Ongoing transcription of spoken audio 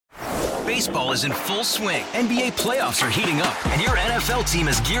Baseball is in full swing. NBA playoffs are heating up, and your NFL team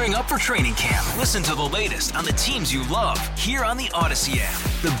is gearing up for training camp. Listen to the latest on the teams you love here on the Odyssey app.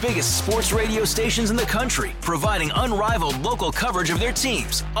 The biggest sports radio stations in the country, providing unrivaled local coverage of their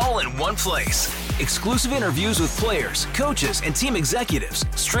teams, all in one place. Exclusive interviews with players, coaches, and team executives,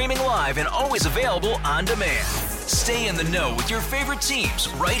 streaming live and always available on demand. Stay in the know with your favorite teams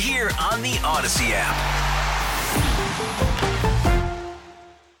right here on the Odyssey app.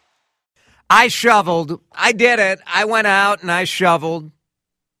 I shoveled. I did it. I went out and I shoveled.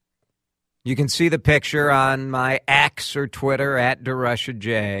 You can see the picture on my X or Twitter at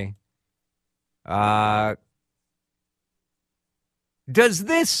DeRussiaJ. Does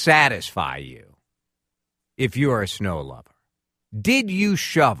this satisfy you if you are a snow lover? Did you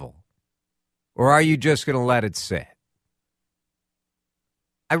shovel? Or are you just going to let it sit?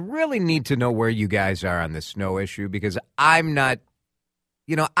 I really need to know where you guys are on the snow issue because I'm not.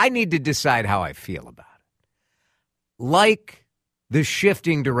 I need to decide how I feel about it. Like the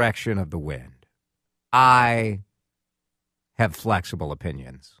shifting direction of the wind, I have flexible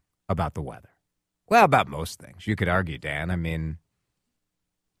opinions about the weather. Well, about most things. You could argue, Dan. I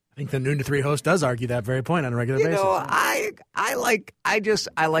think the noon to 3 host does argue that very point on a regular basis. I like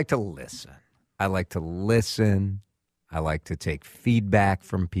to listen. I like to listen. I like to take feedback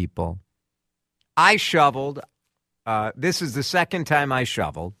from people. I shoveled. This is the second time I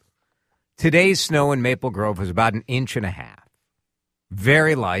shoveled. Today's snow in Maple Grove was about 1.5 inches.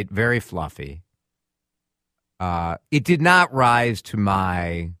 Very light, very fluffy. It did not rise to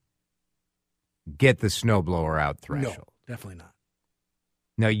my get the snowblower out threshold. No, definitely not.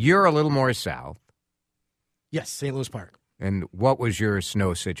 Now, you're a little more south. Yes, St. Louis Park. And what was your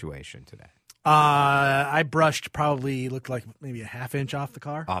snow situation today? I brushed probably looked like maybe a 1/2 inch off the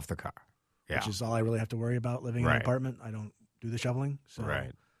car. Off the car. Yeah. Which is all I really have to worry about living in an apartment. I don't do the shoveling. So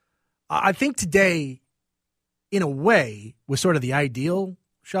right. I think today, in a way, was sort of the ideal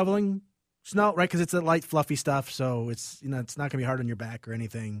shoveling snow, right? Because it's the light, fluffy stuff, so it's it's not going to be hard on your back or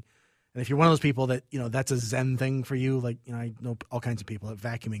anything. And if you're one of those people that, that's a Zen thing for you, like, I know all kinds of people that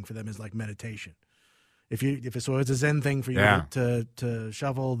vacuuming for them is like meditation. If it's a Zen thing for you to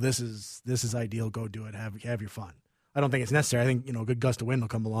shovel, this is ideal. Go do it. Have your fun. I don't think it's necessary. I think, a good gust of wind will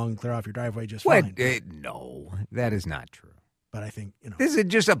come along and clear off your driveway just fine. No, that is not true. But I think, This is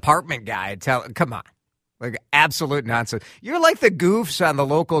just apartment guy. Come on. Like, absolute nonsense. You're like the goofs on the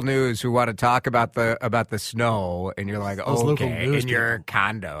local news who want to talk about the snow, and you're like, okay, in your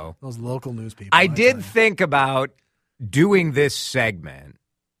condo. Those local news people. I did think about doing this segment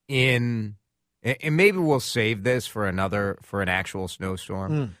and maybe we'll save this for an actual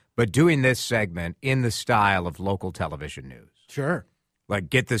snowstorm. But doing this segment in the style of local television news. Sure. Like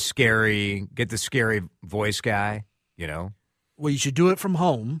get the scary voice guy, Well, you should do it from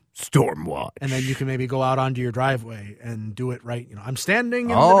home. Storm watch. And then you can maybe go out onto your driveway and do it right. I'm standing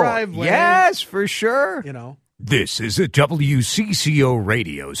in the driveway. Yes, for sure. This is a WCCO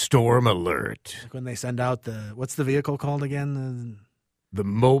radio storm alert. Like when they send out what's the vehicle called again? The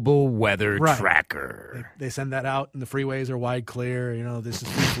mobile weather tracker. They send that out, and the freeways are wide clear. This is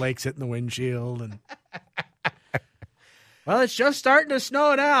flakes hitting the windshield, and well, it's just starting to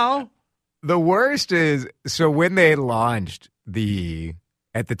snow now. The worst is when they launched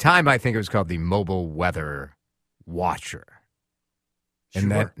at the time I think it was called the Mobile Weather Watcher, and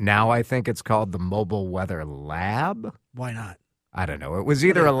that now I think it's called the Mobile Weather Lab. Why not? I don't know. It was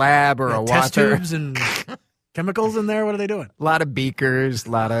either a lab or a test watcher. Tubes and chemicals in there? What are they doing? A lot of beakers, a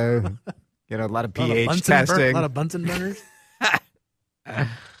lot of pH testing. A lot of Bunsen burners.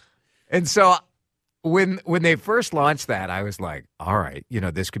 And so when they first launched that, I was like, all right,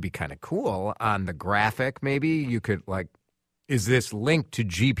 this could be kind of cool. On the graphic, maybe you could is this linked to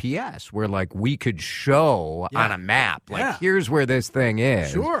GPS where we could show on a map, here's where this thing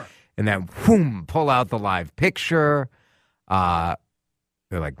is. Sure. And then, boom, pull out the live picture. They're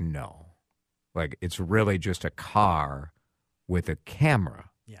like, no. It's really just a car with a camera.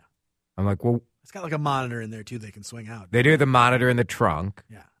 Yeah. I'm like, well. It's got a monitor in there, too, they can swing out. They do the monitor in the trunk.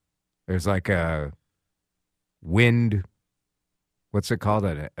 Yeah. There's a wind, what's it called?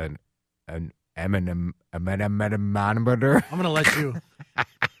 An manometer? I'm going to let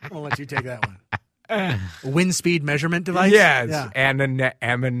you take that one. A wind speed measurement device? Yes. Yeah. And an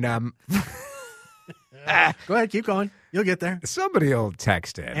Go ahead, keep going. You'll get there. Somebody will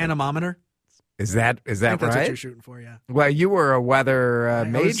text it. Anemometer? Is that I think right? That's what you're shooting for, yeah. Well, you were a weather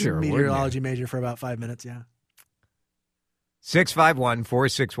major. I was a meteorology major for about 5 minutes, yeah.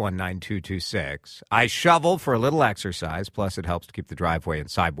 651-461-9226. I shovel for a little exercise, plus it helps to keep the driveway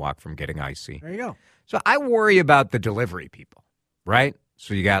and sidewalk from getting icy. There you go. So I worry about the delivery people, right?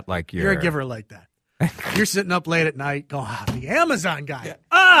 So you got like You're a giver like that. You're sitting up late at night going, the Amazon guy.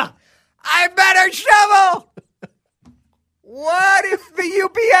 I better shovel. What if the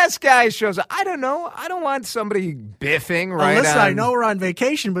UPS guy shows up? I don't know. I don't want somebody biffing right Listen, on. I know we're on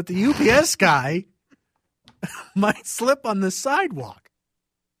vacation, but the UPS guy might slip on the sidewalk.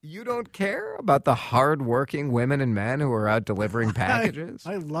 You don't care about the hardworking women and men who are out delivering packages?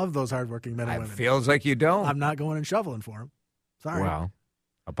 I love those hardworking men and It women. feels like you don't. I'm not going and shoveling for them. Sorry. Well,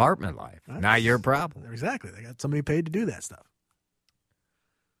 apartment life, not your problem. Exactly. They got somebody paid to do that stuff.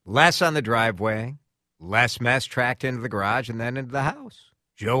 Less on the driveway, less mess tracked into the garage and then into the house.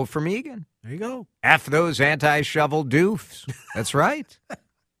 Joe from Egan. There you go. F those anti-shovel doofs. That's right. That's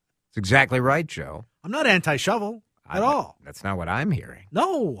exactly right, Joe. I'm not anti-shovel at all. That's not what I'm hearing.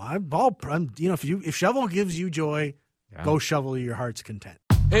 No, if shovel gives you joy, go shovel your heart's content.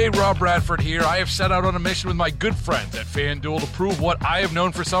 Hey, Rob Bradford here. I have set out on a mission with my good friends at FanDuel to prove what I have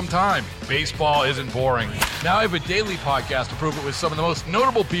known for some time. Baseball isn't boring. Now I have a daily podcast to prove it with some of the most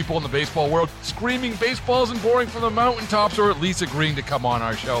notable people in the baseball world, screaming baseball isn't boring from the mountaintops, or at least agreeing to come on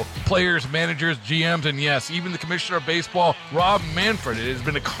our show. Players, managers, GMs, and yes, even the commissioner of baseball, Rob Manfred. It has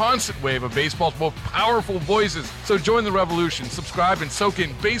been a constant wave of baseball's most powerful voices. So join the revolution. Subscribe and soak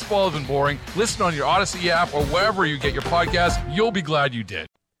in Baseball Isn't Boring. Listen on your Odyssey app or wherever you get your podcast. You'll be glad you did.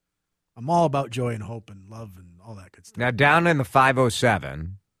 I'm all about joy and hope and love and all that good stuff. Now, down in the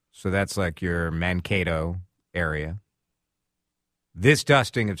 507, so that's like your Mankato area, this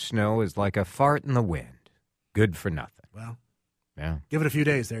dusting of snow is like a fart in the wind. Good for nothing. Well, yeah. Give it a few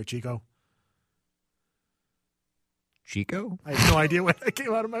days there, Chico. Chico? I have no idea when that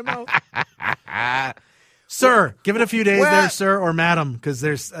came out of my mouth. Sir, give it a few days there, sir, or madam, because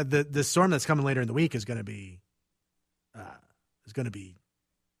there's the storm that's coming later in the week is going to be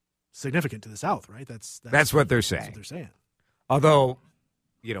significant to the south, right? That's what they're saying. That's what they're saying. Although,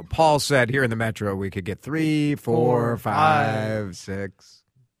 Paul said here in the metro we could get 3, 4, 5, 6.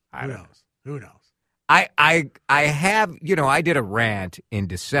 Who knows? I have, I did a rant in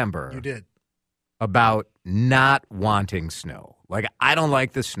December. You did. About not wanting snow. Like, I don't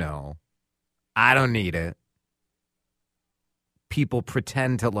like the snow. I don't need it. People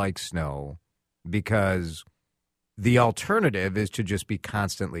pretend to like snow because the alternative is to just be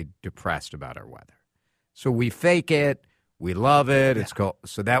constantly depressed about our weather. So we fake it. We love it. Yeah. It's cool.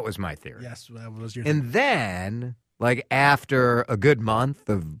 So that was my theory. Yes, that was your theory. And then, like, after a good month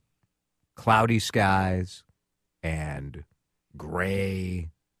of cloudy skies and gray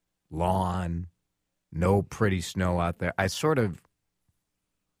lawn, no pretty snow out there, I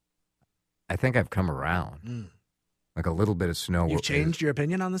think I've come around. Like a little bit of snow. You've changed your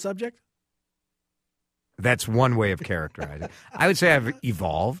opinion on the subject? That's one way of characterizing it. I would say I've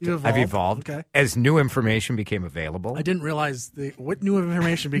evolved. I've evolved okay. As new information became available. I didn't realize what new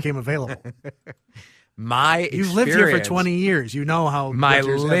information became available. You've lived here for 20 years. You know how my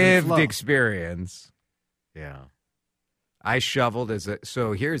lived experience. Yeah. I shoveled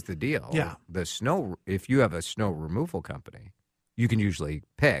so here's the deal. Yeah. The snow, if you have a snow removal company, you can usually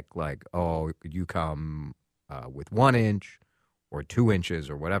pick like, you come with 1 inch or 2 inches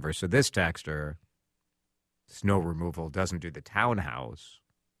or whatever. So this texter, snow removal doesn't do the townhouse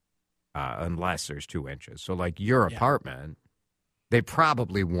unless there's 2 inches. So like your apartment, they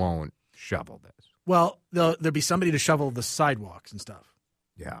probably won't shovel this. Well, there'll be somebody to shovel the sidewalks and stuff.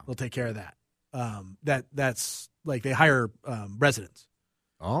 Yeah. They'll take care of that. That's like they hire residents.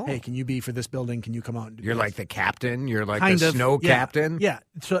 Oh. Hey, can you be for this building? Can you come out and do You're this? like the captain? You're like the snow captain? Yeah.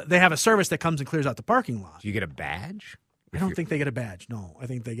 So they have a service that comes and clears out the parking lot. Do you get a badge? I don't think they get a badge. No, I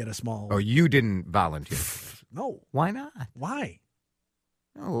think they get a small. Oh, you didn't volunteer? No. Why not? Why?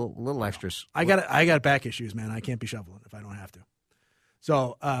 A little extra. I got back issues, man. I can't be shoveling if I don't have to.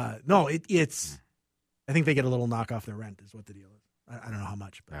 So no, it's. I think they get a little knock off their rent is what the deal is. I don't know how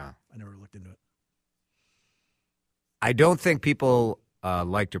much, but I never looked into it. I don't think people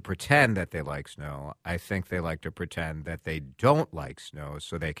like to pretend that they like snow. I think they like to pretend that they don't like snow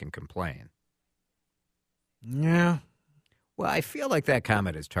so they can complain. Yeah. Well, I feel like that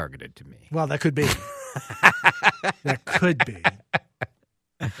comment is targeted to me. Well, that could be. That could be.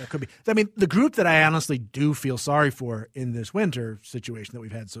 That could be. I mean, the group that I honestly do feel sorry for in this winter situation that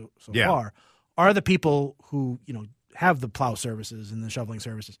we've had so far are the people who, have the plow services and the shoveling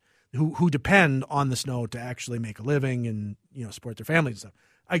services, who depend on the snow to actually make a living and, support their families and stuff.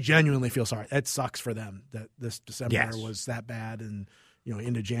 I genuinely feel sorry. It sucks for them that this December was that bad and,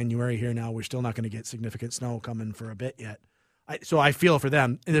 into January here now, we're still not going to get significant snow coming for a bit yet. So I feel for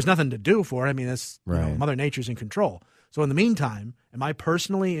them. And there's nothing to do for it. I mean, Mother Nature's in control. So in the meantime, am I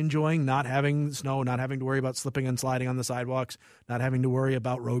personally enjoying not having snow, not having to worry about slipping and sliding on the sidewalks, not having to worry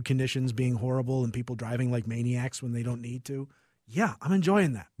about road conditions being horrible and people driving like maniacs when they don't need to? Yeah, I'm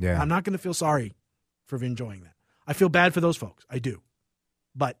enjoying that. Yeah. I'm not going to feel sorry for enjoying that. I feel bad for those folks. I do.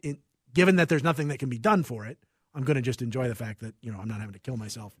 But given that there's nothing that can be done for it, I'm going to just enjoy the fact that, I'm not having to kill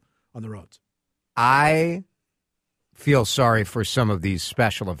myself on the roads. I feel sorry for some of these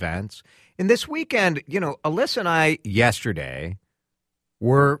special events. And this weekend, Alyssa and I yesterday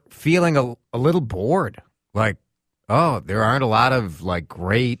were feeling a little bored. Like, there aren't a lot of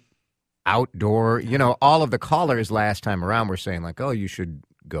great outdoor, all of the callers last time around were saying you should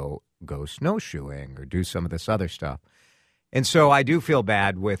go snowshoeing or do some of this other stuff. And so I do feel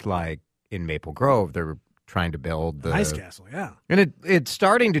bad with in Maple Grove, they're trying to build the ice castle, yeah. And it's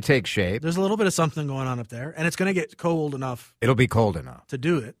starting to take shape. There's a little bit of something going on up there, and it's going to get cold enough. It'll be cold enough to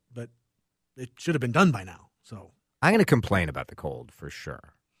do it, but it should have been done by now. So I'm going to complain about the cold for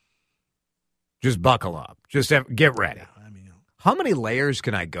sure. Just buckle up. Just get ready. Yeah, how many layers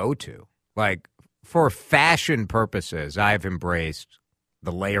can I go to? For fashion purposes, I've embraced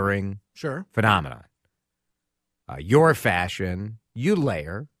the layering phenomenon. Your fashion, you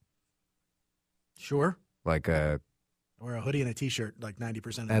layer. Sure. Or a hoodie and a T-shirt 90% of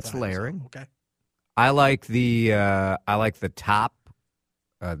the time. That's layering. So, okay. I like the top.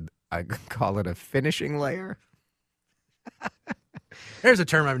 I call it a finishing layer. There's a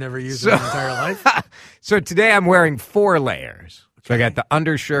term I've never used in my entire life. So today I'm wearing 4 layers. Okay. So I got the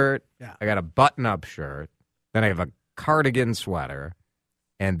undershirt. Yeah. I got a button-up shirt. Then I have a cardigan sweater,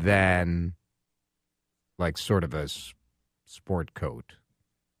 and then sort of a sport coat.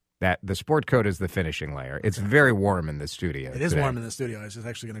 The sport coat is the finishing layer. It's very warm in the studio. It is warm in the studio. It's just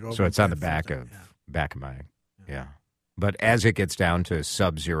actually going to go. So it's on the back of my yeah. But as it gets down to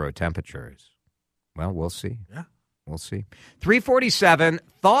sub-zero temperatures, well, we'll see. Yeah, we'll see. 347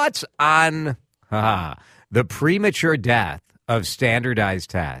 thoughts on the premature death of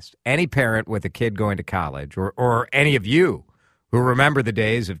standardized tests. Any parent with a kid going to college, or any of you who remember the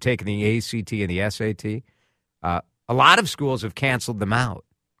days of taking the ACT and the SAT, a lot of schools have canceled them out.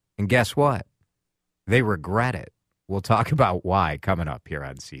 And guess what? They regret it. We'll talk about why coming up here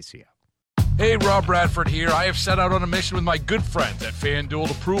on CCO. Hey, Rob Bradford here. I have set out on a mission with my good friends at FanDuel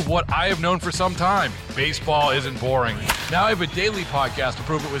to prove what I have known for some time. Baseball isn't boring. Now I have a daily podcast to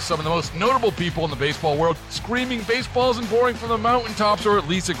prove it with some of the most notable people in the baseball world, screaming baseball isn't boring from the mountaintops, or at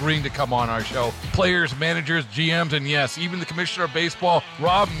least agreeing to come on our show. Players, managers, GMs, and yes, even the commissioner of baseball,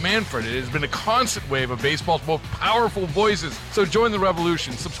 Rob Manfred. It has been a constant wave of baseball's most powerful voices. So join the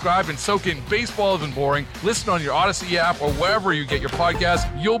revolution. Subscribe and soak in Baseball Isn't Boring. Listen on your Odyssey app or wherever you get your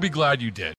podcasts. You'll be glad you did.